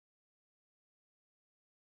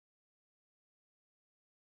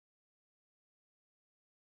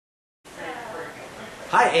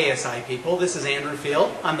Hi ASI people, this is Andrew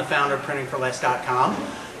Field. I'm the founder of printingforless.com.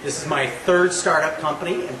 This is my third startup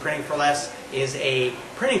company, and Printing for Less is a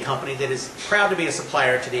printing company that is proud to be a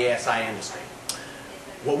supplier to the ASI industry.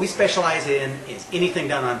 What we specialize in is anything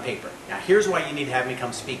done on paper. Now here's why you need to have me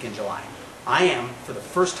come speak in July. I am, for the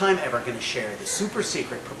first time ever, going to share the super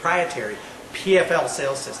secret proprietary PFL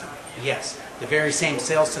sales system. Yes, the very same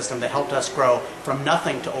sales system that helped us grow from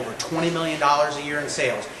nothing to over $20 million a year in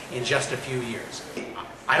sales in just a few years.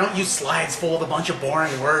 I don't use slides full of a bunch of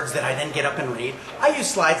boring words that I then get up and read. I use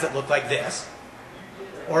slides that look like this,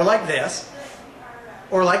 or like this,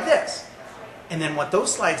 or like this. And then what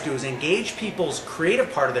those slides do is engage people's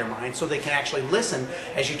creative part of their mind so they can actually listen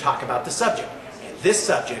as you talk about the subject. And this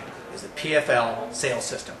subject is the PFL sales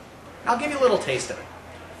system. And I'll give you a little taste of it.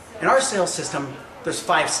 In our sales system, there's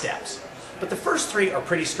 5 steps. But the first 3 are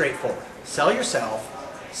pretty straightforward. Sell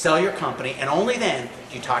yourself, sell your company, and only then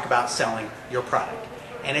do you talk about selling your product.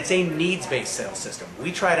 And it's a needs-based sales system.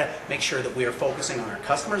 We try to make sure that we are focusing on our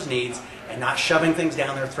customers' needs and not shoving things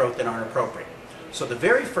down their throat that aren't appropriate. So the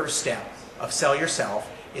very first step of sell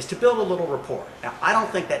yourself is to build a little rapport. Now, I don't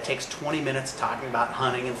think that takes 20 minutes talking about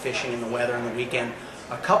hunting and fishing and the weather and the weekend.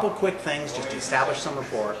 A couple quick things just to establish some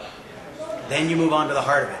rapport. Then you move on to the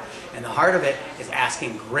heart of it. And the heart of it is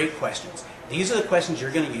asking great questions. These are the questions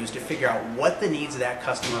you're going to use to figure out what the needs of that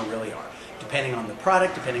customer really are. Depending on the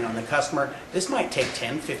product, depending on the customer, this might take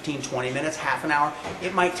 10, 15, 20 minutes, half an hour.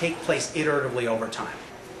 It might take place iteratively over time.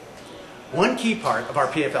 One key part of our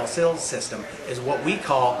PFL sales system is what we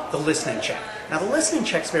call the listening check. Now the listening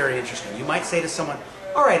check is very interesting. You might say to someone,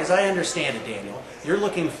 all right, as I understand it, Daniel, you're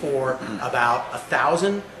looking for about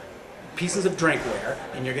 1,000 pieces of drinkware,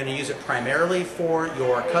 and you're going to use it primarily for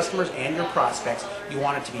your customers and your prospects. You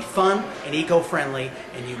want it to be fun and eco-friendly,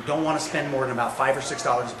 and you don't want to spend more than about $5 or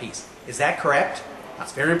 $6 a piece. Is that correct?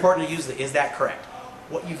 That's very important to use the is that correct.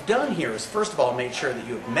 What you've done here is, first of all, made sure that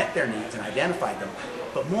you have met their needs and identified them,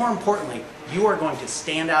 but more importantly, you are going to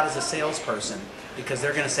stand out as a salesperson because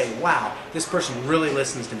they're going to say, wow, this person really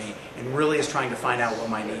listens to me and really is trying to find out what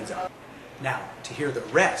my needs are. Now, to hear the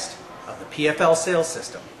rest of the PFL sales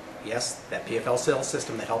system, yes, that PFL sales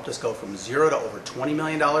system that helped us go from 0 to over $20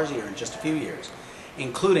 million a year in just a few years,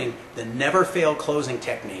 including the never fail closing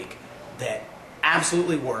technique that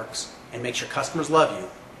absolutely works and makes your customers love you,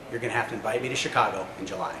 you're going to have to invite me to Chicago in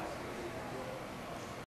July.